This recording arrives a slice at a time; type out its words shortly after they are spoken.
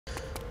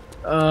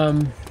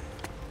In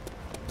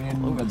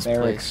the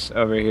barracks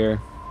over here.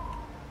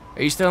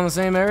 Are you still in the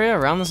same area?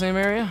 Around the same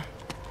area?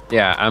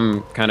 Yeah,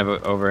 I'm kind of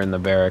over in the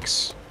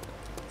barracks.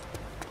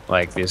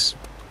 Like this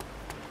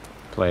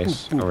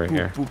place over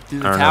here. Do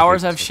the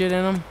towers have shit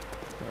in them?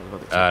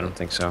 I don't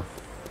think so.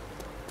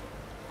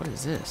 What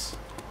is this?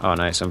 Oh,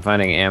 nice. I'm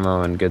finding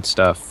ammo and good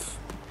stuff.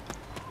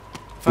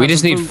 We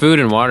just need food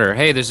and water.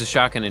 Hey, there's a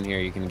shotgun in here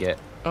you can get.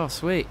 Oh,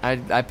 sweet.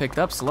 I picked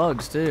up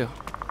slugs, too.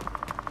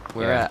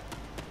 Where at?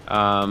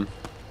 Are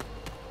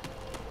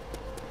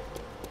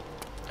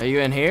you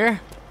in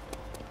here?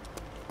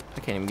 I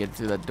can't even get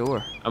through that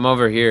door. I'm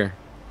over here.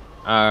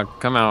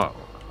 Come out.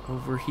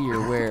 Over here,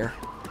 where?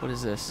 What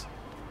is this?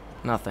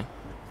 Nothing.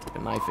 It's like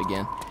a knife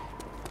again.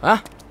 Huh?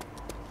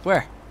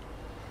 Where?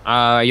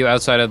 Are you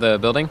outside of the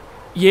building?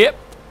 Yep.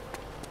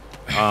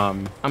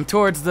 I'm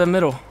towards the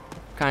middle.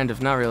 Kind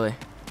of, not really.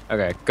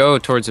 Okay, go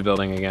towards the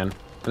building again.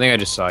 I think I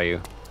just saw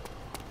you.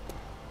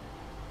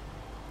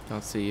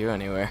 Don't see you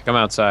anywhere. Come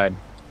outside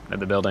of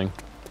the building.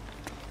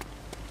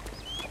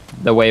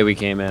 The way we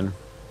came in.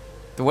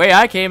 The way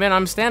I came in,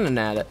 I'm standing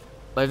at it.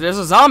 Like, there's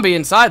a zombie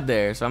inside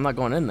there, so I'm not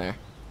going in there.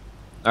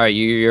 Alright,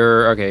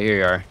 you're... Okay, here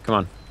you are. Come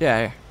on. Yeah,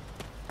 here.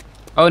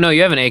 Oh, no,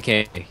 you have an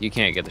AK. You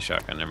can't get the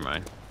shotgun. Never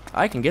mind.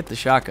 I can get the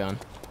shotgun.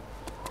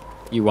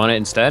 You want it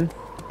instead?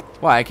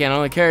 Why, I can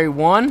only carry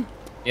one?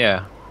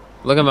 Yeah.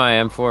 Look at my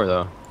M4,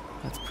 though.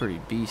 That's pretty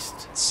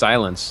beast.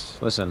 Silence.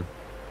 Listen.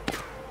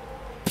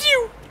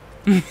 Pew!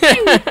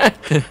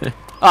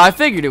 Oh, I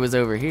figured it was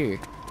over here.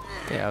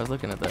 Yeah, I was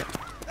looking at that.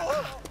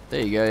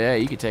 There you go. Yeah,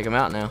 you can take them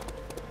out now.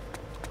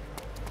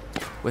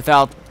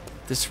 Without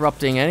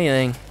disrupting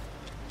anything.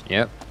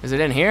 Yep. Is it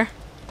in here?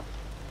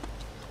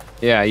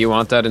 Yeah, you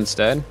want that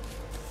instead?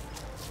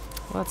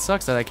 Well, that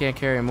sucks that I can't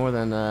carry more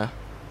than a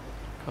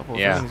couple of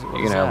things. Yeah,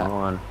 you can have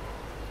one.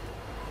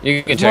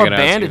 You can There's check more it out.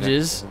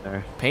 Bandages,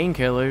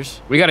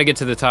 painkillers. We gotta get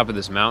to the top of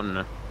this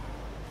mountain.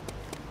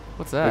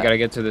 What's that? We gotta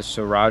get to the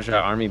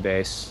Suraja army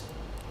base.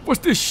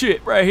 What's this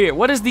shit right here?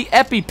 What is the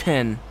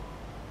Ep.5?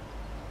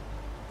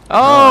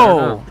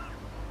 Oh!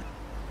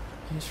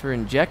 Used for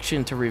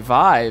injection to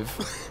revive.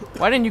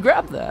 Why didn't you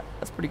grab that?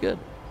 That's pretty good.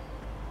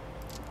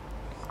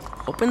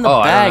 Open the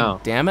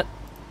bag, damn it.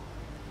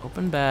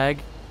 Open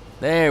bag.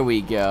 There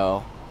we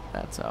go.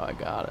 That's how I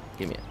got it.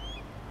 Give me it.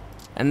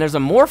 And there's a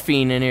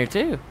morphine in here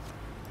too.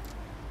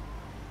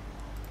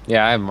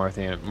 Yeah, I have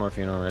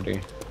morphine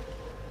already.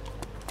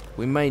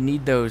 We might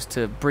need those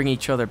to bring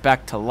each other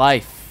back to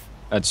life.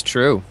 That's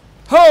true.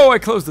 Oh, I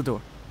closed the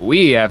door.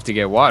 We have to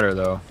get water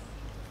though,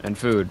 and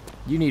food.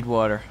 You need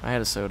water. I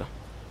had a soda.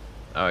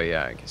 Oh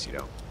yeah, I guess you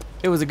don't.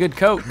 It was a good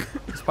Coke.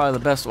 It's probably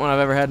the best one I've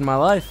ever had in my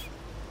life.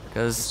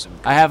 Because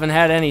I haven't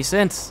had any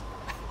since.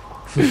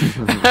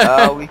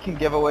 We can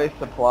give away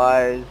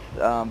supplies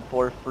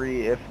for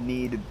free if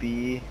need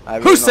be.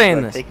 Who's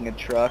saying this? Taking a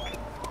truck.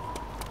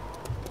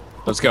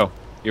 Let's go.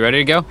 You ready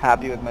to go?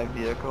 Happy with my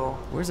vehicle.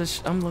 Where's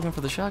the? I'm looking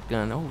for the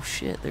shotgun. Oh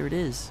shit! There it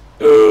is.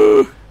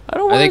 I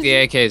don't. I think the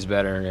AK is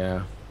better.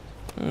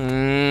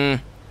 Yeah.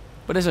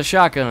 But it's a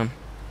shotgun.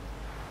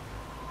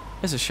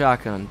 It's a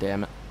shotgun.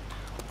 Damn it.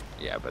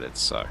 Yeah, but it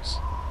sucks.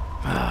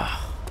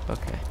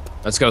 Okay.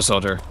 Let's go,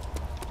 soldier.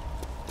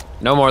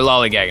 No more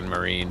lollygagging,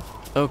 Marine.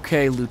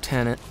 Okay,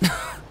 Lieutenant. What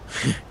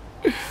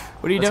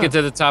are you doing? Let's get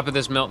to the top of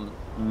this Milton.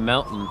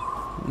 Milton.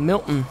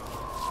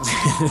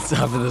 The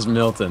top of this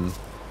Milton.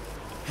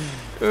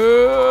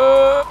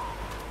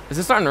 Is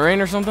it starting to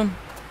rain or something?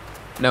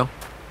 No.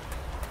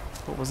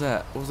 What was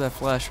that? What was that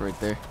flash right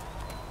there?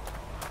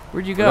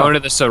 Where'd you go? We're going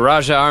to the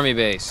Suraja army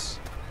base.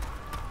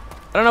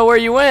 I don't know where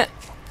you went.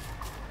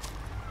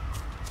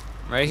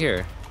 Right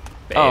here.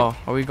 Babe. Oh,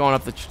 are we going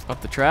up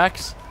the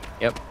tracks?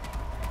 Yep.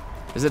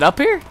 Is it up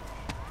here?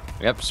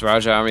 Yep,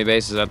 Suraja army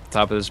base is at the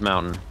top of this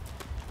mountain.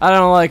 I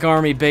don't like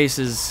army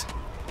bases.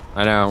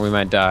 I know, we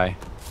might die.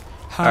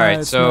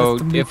 Alright, so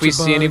if we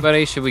see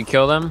anybody, should we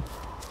kill them?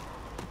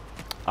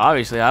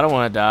 Obviously, I don't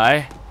want to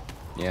die.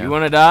 Yeah. You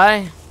want to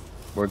die?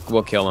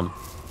 We'll kill them.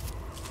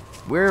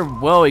 We're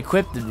well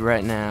equipped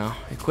right now.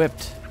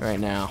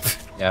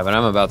 Yeah, but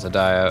I'm about to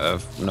die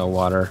of no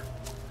water.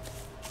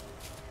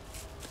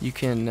 You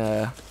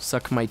can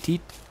suck my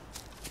teeth.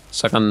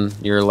 Suck on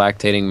your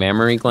lactating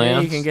mammary glands?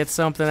 Yeah, you can get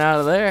something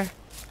out of there.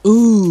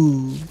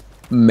 Ooh,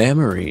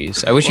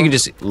 memories. I wish you could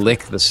just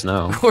lick the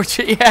snow. Or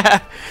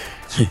yeah.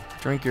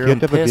 Drink your own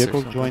piss or Do you have a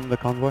vehicle something. join the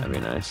convoy? That'd be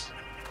nice.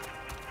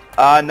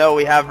 No,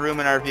 we have room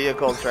in our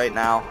vehicles right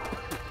now.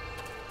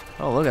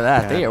 Oh, look at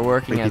that. Yeah, They are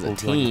working three as a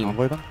people join the team.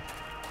 convoy, then?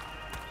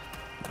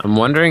 I'm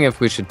wondering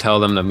if we should tell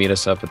them to meet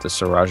us up at the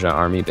Suraja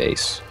army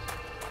base.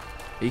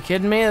 Are you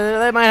kidding me?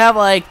 They might have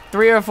like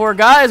 3 or 4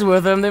 guys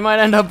with them. They might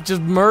end up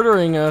just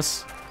murdering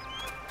us.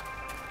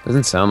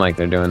 Doesn't sound like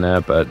they're doing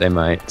that, but they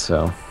might,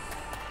 so.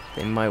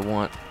 They might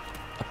want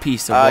a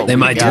piece of what They we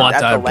might got. want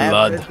at our the land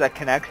blood bridge that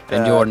connects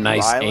and your to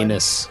nice island,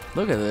 anus.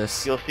 Look at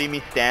this. You'll see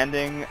me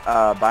standing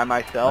by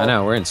myself. I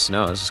know, we're in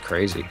snow. This is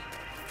crazy.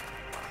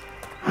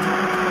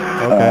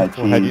 Okay, we'll head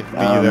meet you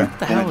there. What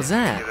the hell was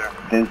that?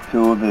 There's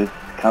 2 of us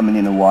coming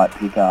in a white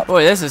pickup.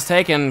 Boy, this is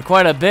taking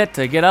quite a bit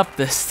to get up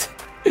this.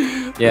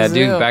 Yeah, the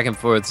do hell? back and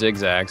forth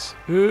zigzags.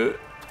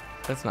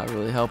 That's not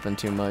really helping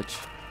too much.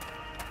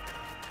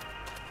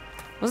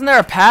 Wasn't there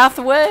a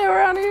pathway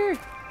around here?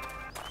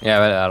 Yeah,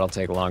 but that'll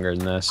take longer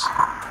than this.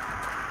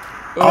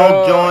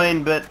 I'll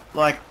join, but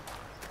like,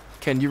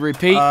 Can you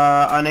repeat?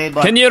 I need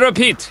like Can you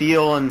repeat?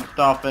 steel and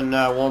stuff and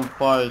warm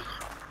clothes.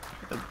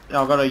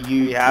 I've got to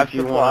use We have if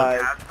you want.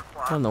 supplies.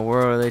 What in the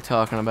world are they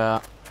talking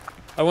about?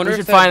 I wonder We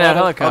if should find that I've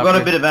helicopter.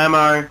 got a bit of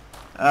ammo.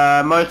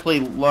 Mostly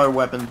low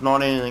weapons,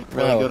 not anything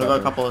really good. I've got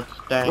a couple of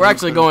stands. We're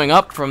actually and going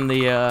up from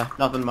the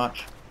Nothing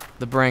much.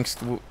 Branks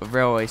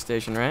railway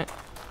station, right?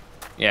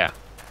 Yeah.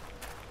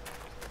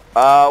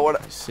 What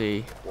Let's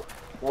see.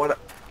 what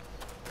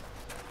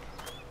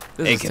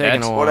This Hey, is taking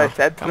cadets. a while. what I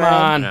said? Come Sam,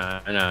 on. No.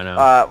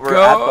 we're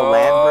at the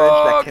land bridge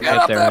that Get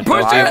connects. up There there, is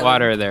push it!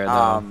 water there,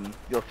 though.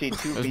 You'll see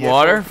two There's vehicles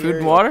water? here. Food and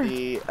You'll water?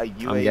 see a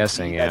UAV I'm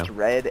guessing, yeah. that's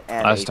red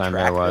and Last a time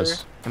there tractor.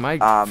 was. Am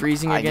I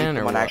freezing I again need or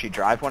someone what? to actually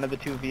drive one of the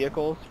two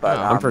vehicles, but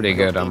Oh. I'm pretty you'll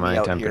good see on me my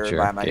out here temperature.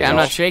 by Yeah, Yeah, I'm myself.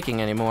 not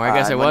shaking anymore. I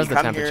guess it When was you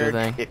the come temperature here,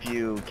 thing. If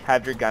you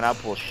have your gun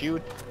up, we'll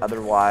shoot.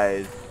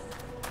 Otherwise,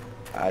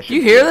 should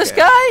You be hear this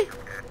okay. guy?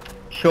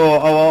 Sure.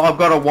 Oh, well, I've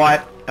got a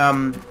white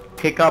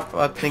pickup.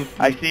 I think.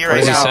 I see you What right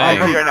is he now.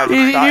 saying? I see you right now.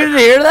 You Stop- didn't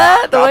hear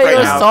that? The stop way right he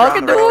was now.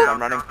 talking You're on the road. to him?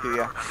 I'm running to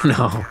you.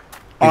 No.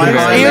 I'm He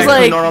was actually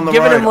like not on the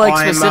giving him road. like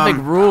I'm, specific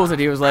rules, and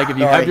he was like, if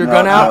you sorry, have your no,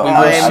 gun out, we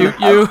no, will shoot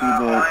you.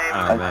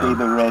 I see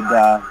the red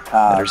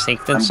car. Better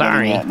safe than I'm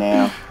sorry. getting out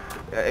now.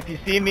 If you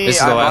see me, This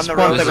is I'm the on last the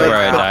one. road. This is where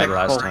I died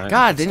last time.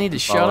 God, they need to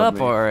shut Followed up me.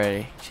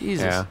 already.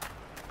 Jesus. Yeah.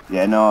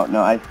 Yeah, no,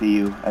 I see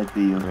you. I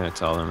see you. I'm gonna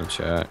tell them in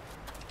chat.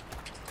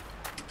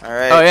 All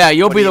right. Oh yeah,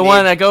 you'll What be do the you one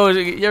need? that goes.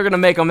 You're gonna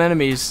make them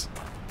enemies.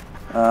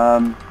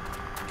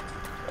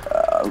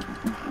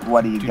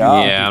 What do you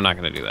got? Yeah, I'm not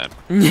gonna do that.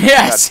 Yeah,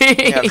 Yeah, see.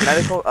 yeah,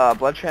 medical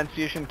blood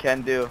transfusion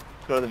can do. Let's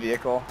go to the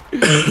vehicle.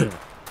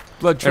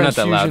 Blood They're not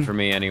that loud transfusion. for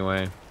me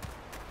anyway.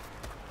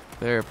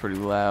 They're pretty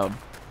loud.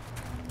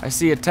 I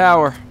see a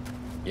tower.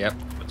 Yep,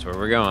 that's where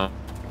we're going.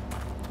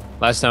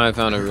 Last time I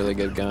found a really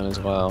good gun as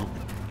well.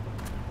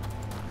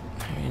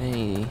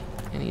 Any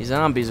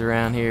zombies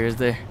around here? Is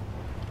there?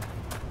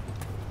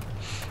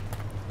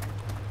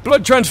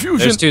 Blood transfusion.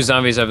 There's two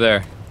zombies up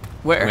there.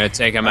 I'm Where? gonna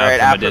take them All out right,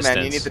 from a Afterman,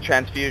 distance. you need the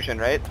transfusion,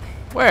 right?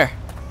 Where?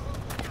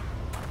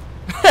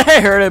 I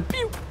heard it.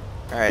 Pew.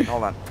 All right,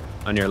 hold on.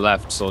 On your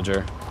left,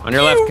 soldier. On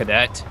your left,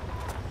 cadet.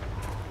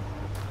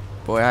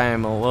 Boy, I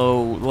am a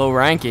low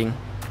ranking.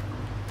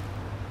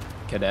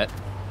 Cadet.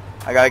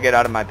 I gotta get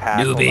out of my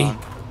path. hold Newbie. on.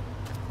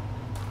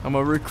 I'm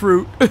a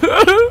recruit.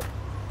 I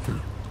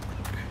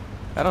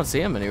don't see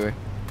him anywhere.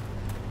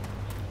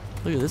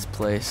 Look at this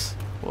place.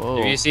 Whoa.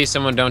 If you see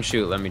someone, don't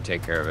shoot. Let me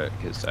take care of it,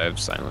 because I have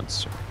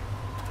silenced.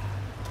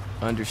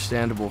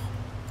 Understandable.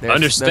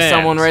 There's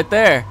someone right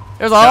there.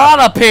 There's a lot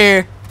up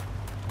here.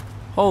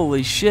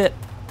 Holy shit.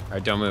 All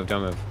right, don't move,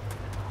 don't move.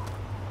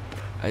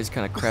 I just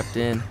kind of crept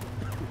in.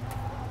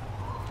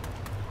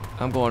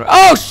 I'm going.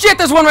 Oh shit!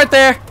 There's one right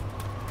there.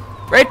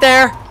 Right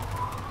there.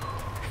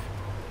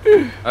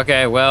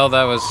 Okay, well,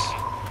 that was...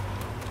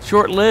 Here,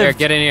 Short-lived.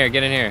 get in here,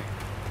 get in here.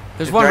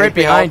 There's Is one there right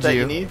anything behind else that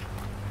you. need?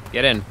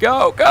 Get in.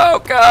 Go, go,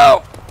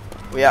 go!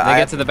 Well, yeah, Then I get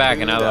have to the back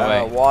and food, out of the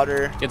way.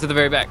 Water. Get to the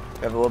very back.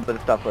 We have a little bit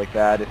of stuff like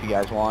that if you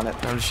guys want it.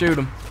 Time to shoot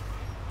him.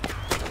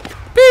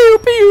 Pew,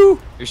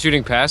 pew. You're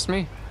shooting past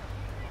me?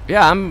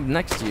 Yeah, I'm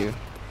next to you.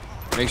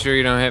 Make sure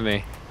you don't hit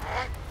me.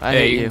 I Hey,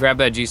 hate you you. can grab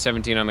that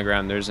G17 on the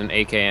ground. There's an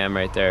AKM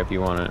right there if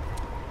you want it.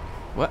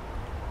 What?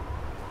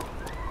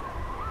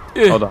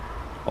 Hold on.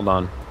 Hold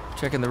on.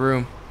 Checking the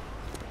room.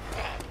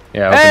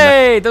 Yeah, open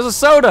Hey, there's a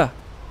soda.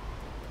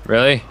 that.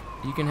 Really?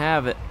 You can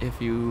have it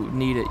if you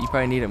need it. You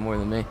probably need it more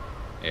than me.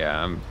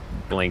 Yeah, I'm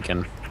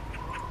blinking.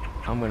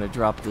 I'm gonna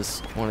drop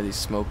one of these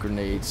smoke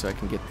grenades so I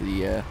can get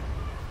the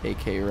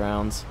AK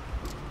rounds.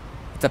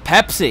 It's a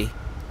Pepsi.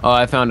 Oh,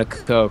 I found a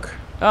Coke.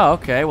 Oh,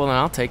 okay. Well, then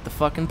I'll take the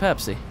fucking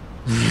Pepsi.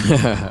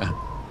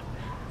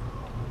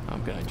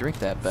 I'm gonna drink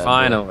that bad boy.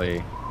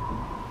 Finally.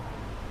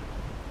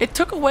 It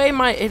took away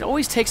it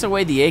always takes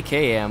away the AK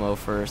ammo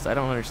first. I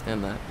don't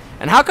understand that.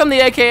 And how come the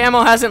AK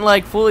ammo hasn't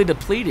like fully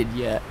depleted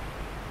yet?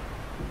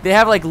 They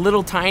have like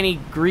little tiny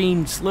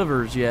green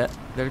slivers yet.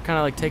 They're kind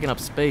of like taking up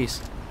space.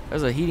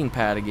 There's a heating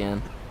pad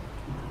again.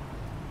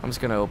 I'm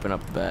just gonna open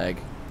up the bag.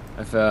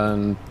 I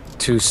found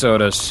 2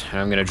 sodas.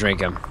 I'm gonna drink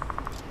them.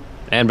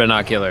 And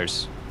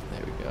binoculars.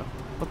 There we go.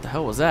 What the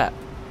hell was that?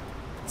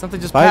 Something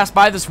just Bye. passed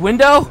by this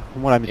window?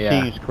 From what I'm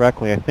Yeah. seeing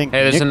correctly, I think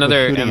Hey, there's Nick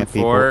another was shooting at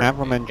people. M4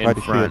 Amperman in tried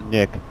to shoot front. at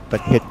Nick,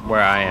 but hit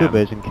Where I am.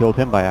 Subas and killed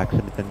him by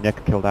accident, and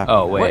Nick killed Amperman.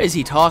 Oh, wait. What is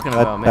he talking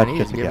That- about, man? that's He's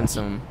just a giving guess.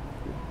 some.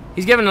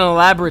 He's giving an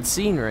elaborate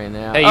scene right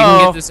now. Hey, you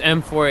can get this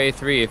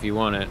M4A3 if you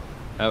want it.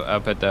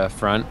 Up at the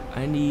front.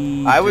 I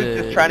need. I was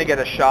just trying to get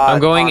a shot. I'm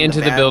going on into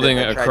the bandit building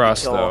that tried to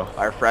across, kill though.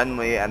 Our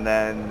friendly, and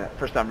then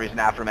for some reason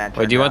Afterman.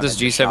 Wait, do you want turned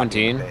this around and just shot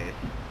me in the G17? face.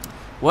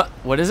 What?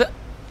 What is it?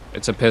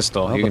 It's a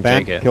pistol. Well, You the can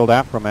band take it. killed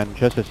Amperman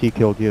just as he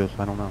killed you,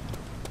 so I don't know.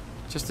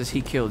 Just as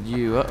he killed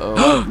you. Uh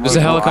oh. There's a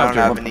I don't helicopter.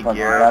 have any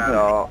gear,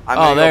 so I'm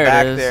Oh, gonna there go it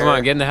back is. there. Come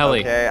on, get in the heli.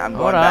 Okay, I'm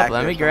going Hold back up. Let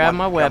there, me so grab someone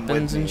my come with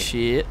weapons and me.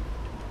 shit.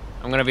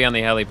 I'm gonna be on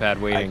the helipad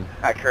waiting.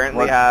 I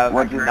currently have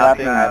what just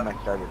nothing. happened? I have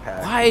my starter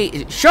pack.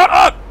 Why? Shut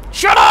up!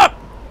 Shut up!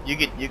 You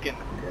can.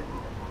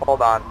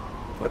 Hold on.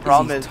 The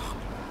problem is,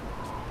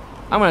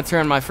 I'm gonna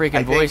turn my freaking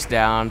I think- voice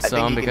down I think some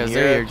you can because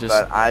hear they're it,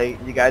 just.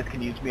 but you guys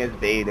can use me as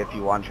bait if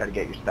you want to try to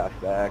get your stuff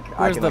back.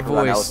 I Where's can the like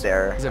run voice? out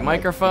there. Is it and, like,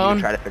 microphone?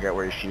 Try to figure out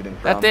where you're shooting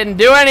from. That didn't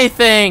do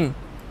anything.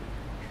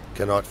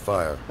 Cannot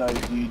fire. So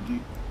you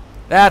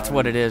That's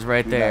what it is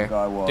right who that there.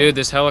 guy was. Dude,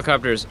 this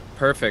helicopter's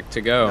perfect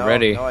to go. No,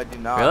 Ready. No, I do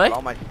not. Really?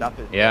 All my stuff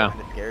is Yeah. there,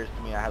 and it scares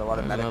me. I had a lot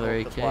of There's medical another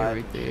AK supplies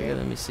right and there. shit.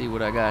 Let me see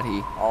what I got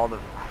here. All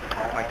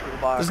my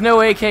toolbox. There's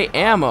no AK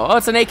ammo. Oh,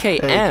 it's an Hey, can you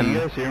AKM.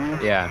 guys hear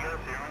me? Yeah.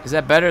 Is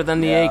that better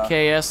than the Yeah.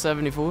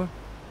 AKS-74?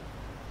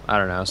 I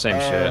don't know.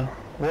 Same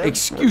What?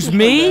 Excuse What just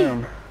me?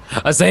 went down?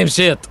 shit. Same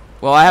shit.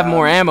 Well, I have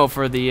more ammo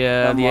for the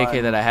AK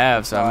Someone that I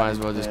have, so I might as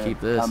well decided just to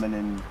keep this. come in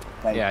and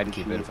take Yeah, I'd the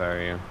keep it shit. if I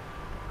were you.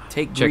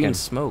 Take Chicken. green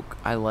smoke.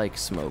 I like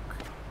smoke.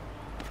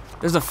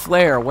 There's a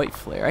flare, a white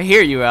flare. I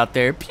hear you out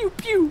there. Pew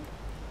pew.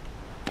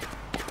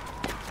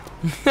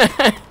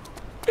 I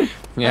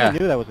Yeah.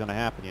 knew that was gonna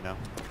happen, you know.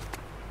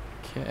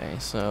 Okay,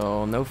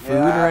 so no food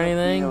Yeah, I or have a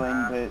anything?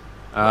 feeling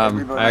that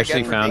Everybody I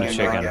actually gets found a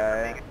everything, chicken.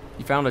 guy.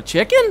 You found a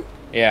chicken?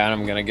 Yeah, and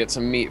I'm gonna get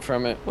some meat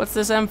from it. What's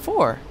this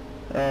M4?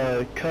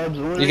 Cubs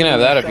You can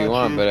have that if you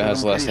want, but it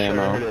has less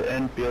ammo.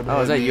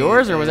 Oh, is that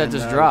yours, or was that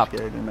just dropped?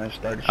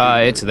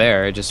 It's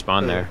there. It just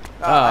spawned there.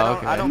 Oh,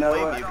 okay. I don't No,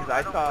 blame you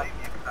because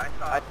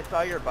I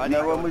saw your buddy.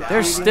 No, when we- go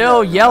They're down.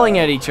 still yelling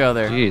at each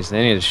other. Jeez,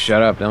 they need to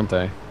shut up, don't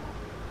they?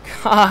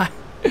 God,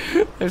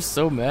 they're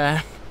so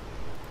mad.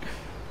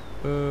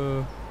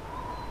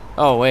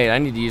 Oh wait, I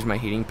need to use my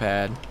heating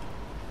pad.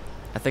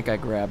 I think I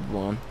grabbed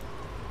one.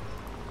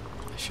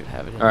 I should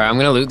have it. All right, I'm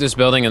gonna loot this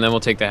building and then we'll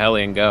take the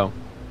heli and go.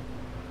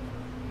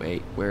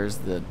 Wait, where's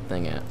the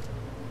thing at?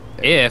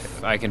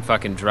 If I can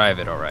fucking drive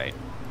it, all right.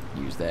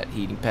 Use that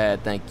heating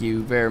pad. Thank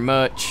you very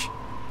much.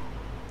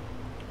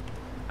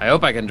 I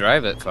hope I can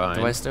drive it fine.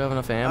 Do I still have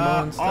enough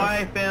ammo and stuff?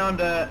 I found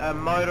a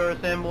motor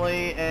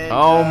assembly and.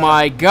 Oh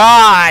my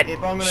God! If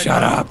I'm gonna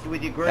Shut go up.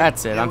 With your group,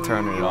 That's it, I'm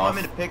turning it You off. want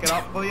me to pick it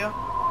up for you?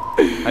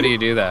 How do you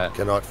do that?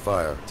 Cannot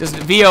fire. Just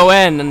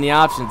VON and the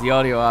options, the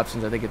audio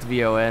options. I think it's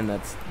VON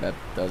that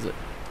does it.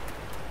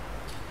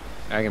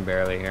 I can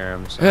barely hear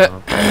him.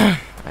 So.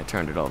 I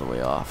turned it all the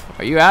way off.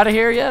 Are you out of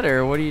here yet,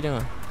 or what are you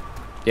doing?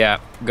 Yeah,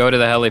 go to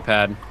the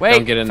helipad. Wait,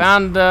 Don't get in.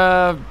 found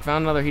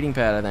another heating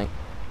pad, I think.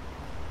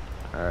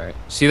 All right.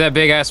 See that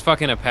big ass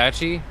fucking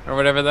Apache or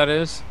whatever that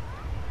is?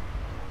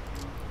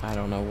 I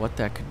don't know what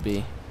that could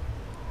be.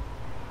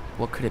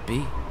 What could it be?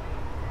 Wait.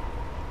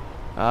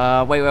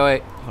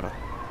 Hold on.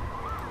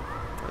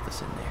 Throw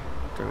this in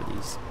there.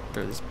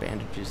 Throw these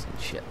bandages and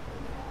shit.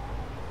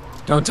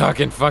 Don't talk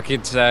in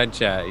fucking side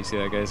chat. You see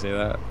that guy say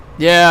that?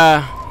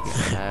 Yeah.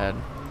 Sad.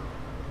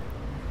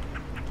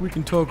 We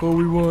can talk all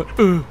we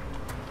want.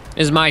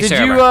 Is my Did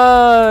server. you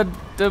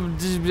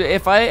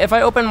if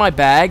I open my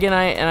bag and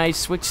I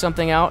switch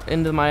something out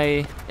into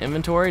my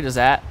inventory, does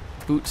that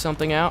boot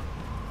something out?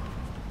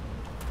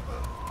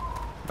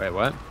 Wait,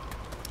 what?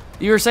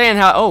 You were saying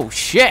how? Oh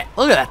shit!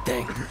 Look at that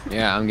thing.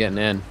 Yeah, I'm getting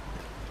in.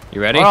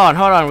 You ready? Hold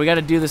on. We got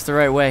to do this the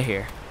right way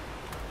here.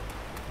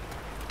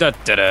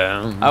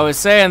 Da-da-da. I was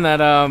saying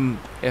that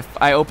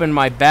if I open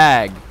my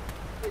bag,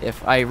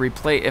 if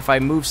I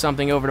move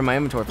something over to my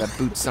inventory, if that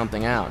boots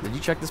something out. Did you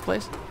check this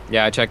place?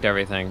 Yeah, I checked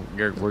everything.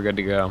 We're good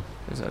to go.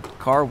 There's a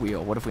car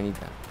wheel. What if we need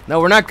that? No,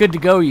 we're not good to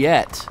go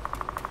yet.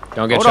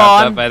 Don't get Hold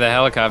chopped on. up by the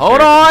helicopter.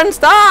 Hold on,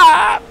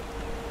 stop!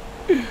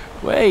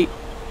 Wait.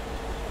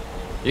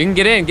 You can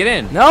get in. Get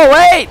in. No,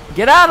 wait!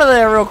 Get out of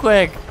there real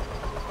quick.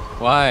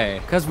 Why?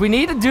 Because we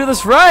need to do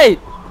this right.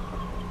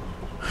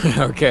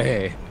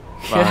 Okay.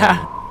 Fine.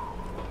 Yeah.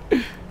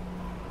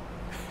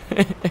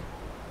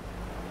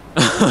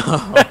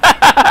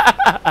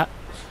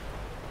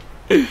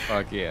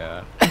 Fuck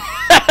yeah.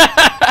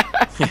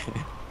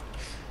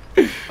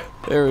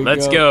 There we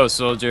Let's go. go,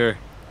 soldier.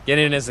 Get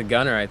in as a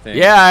gunner, I think.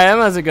 Yeah, I am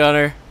as a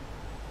gunner.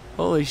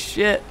 Holy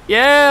shit.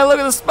 Yeah, look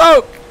at the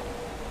smoke.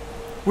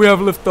 We have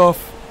liftoff.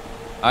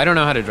 I don't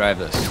know how to drive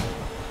this.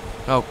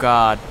 Oh,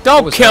 God.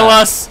 Don't was kill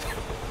that? us.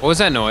 What was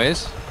that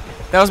noise?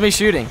 That was me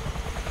shooting.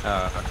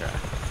 Oh, okay.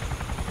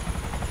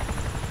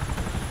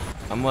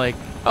 I'm like,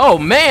 oh,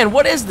 man,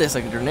 what is this?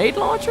 Like a grenade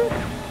launcher?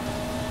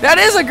 That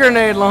is a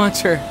grenade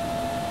launcher.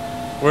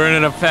 We're in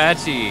an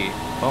Apache.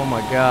 Oh,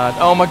 my God.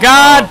 Oh, my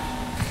God.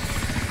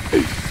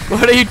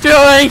 What are you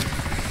doing?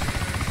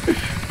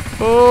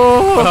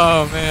 Oh,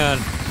 Oh, man.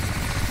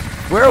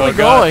 where are we God.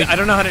 going? I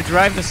don't know how to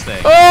drive this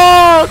thing.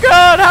 Oh,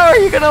 God, how are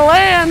you going to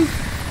land?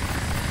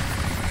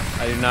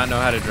 I do not know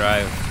how to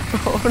drive,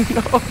 Oh,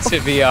 no. to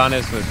be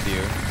honest with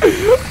you.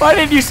 Why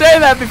didn't you say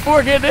that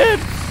before getting in?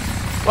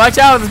 Watch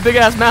out with this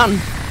big-ass mountain.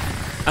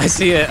 I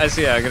see it. I'm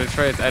gonna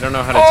try it. I don't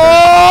know how to turn.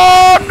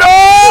 Oh, no!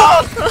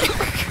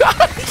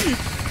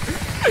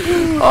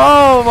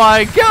 Oh,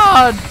 my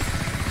God.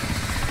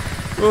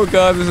 Oh,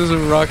 God, this is a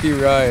rocky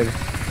ride.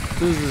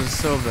 This is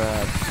so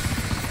bad.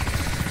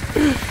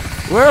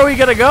 Where are we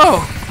going to go?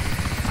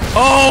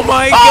 Oh,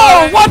 my Oh,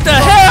 God. what the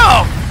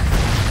hell?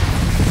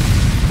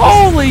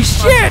 Holy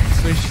shit!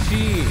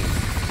 Machine.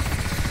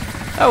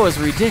 That was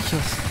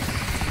ridiculous.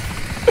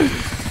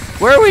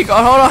 Where are we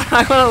going? Hold on,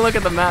 I want to look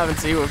at the map and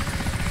see what...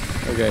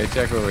 Okay,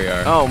 check where we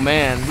are. Oh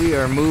man, we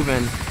are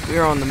moving. We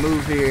are on the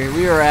move here.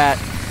 We are at...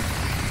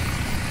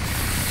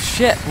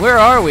 Shit, where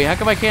are we? How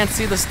come I can't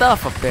see the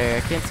stuff up there?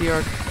 I can't see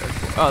our...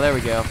 Oh, there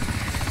we go.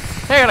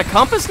 Hey, I got a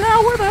compass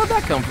now? Where the hell did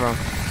that come from?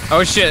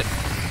 Oh shit!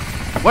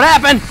 What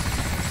happened?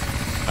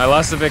 I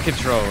lost a bit of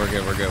control. We're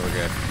good.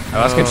 I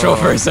lost control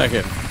for a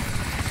second.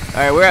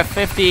 Alright, we're at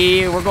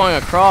 50. We're going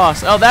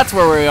across. Oh, that's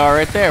where we are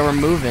right there. We're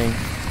moving.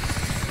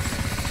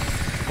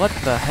 What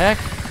the heck?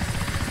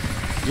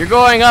 You're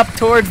going up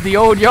towards the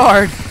old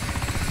yard.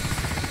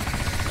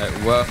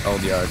 What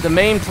old yard? The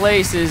main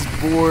place is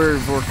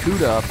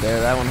Vorkuta up there.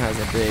 That one has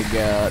a big...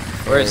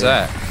 Where is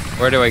that?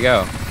 Where do I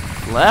go?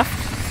 Left?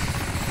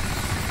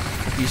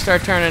 If you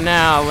start turning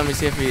now, let me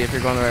see if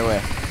you're going the right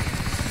way.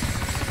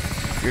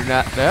 You're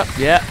not... Yep,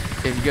 yeah.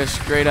 If you go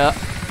straight up,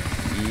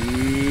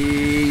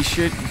 you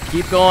should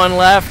keep going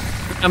left.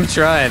 I'm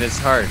trying. It's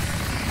hard.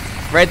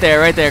 Right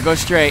there. Go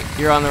straight.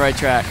 You're on the right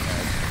track.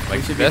 Like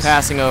you should this? be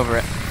passing over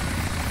it.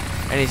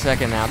 Any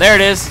second now. There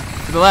it is.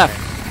 To the left.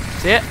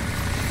 See it?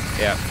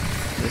 Yeah.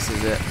 This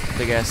is it.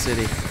 Big ass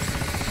city.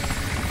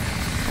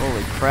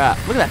 Holy crap.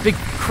 Look at that big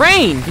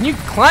crane. Can you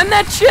climb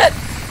that shit?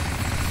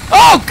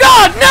 Oh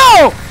god,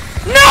 no!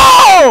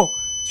 No!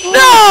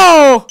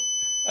 No!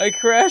 I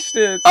crashed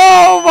it.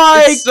 Oh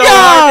my It's so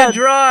hard to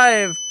god!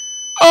 drive.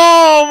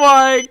 Oh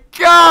my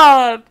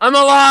god! I'm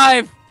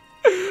alive.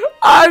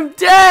 I'm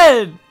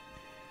dead!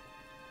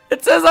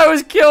 It says I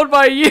was killed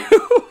by you!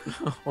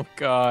 Oh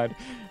god.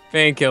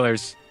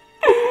 Painkillers.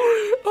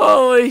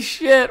 Holy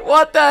shit,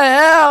 what the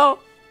hell?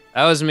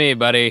 That was me,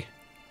 buddy.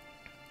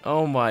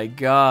 Oh my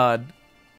god.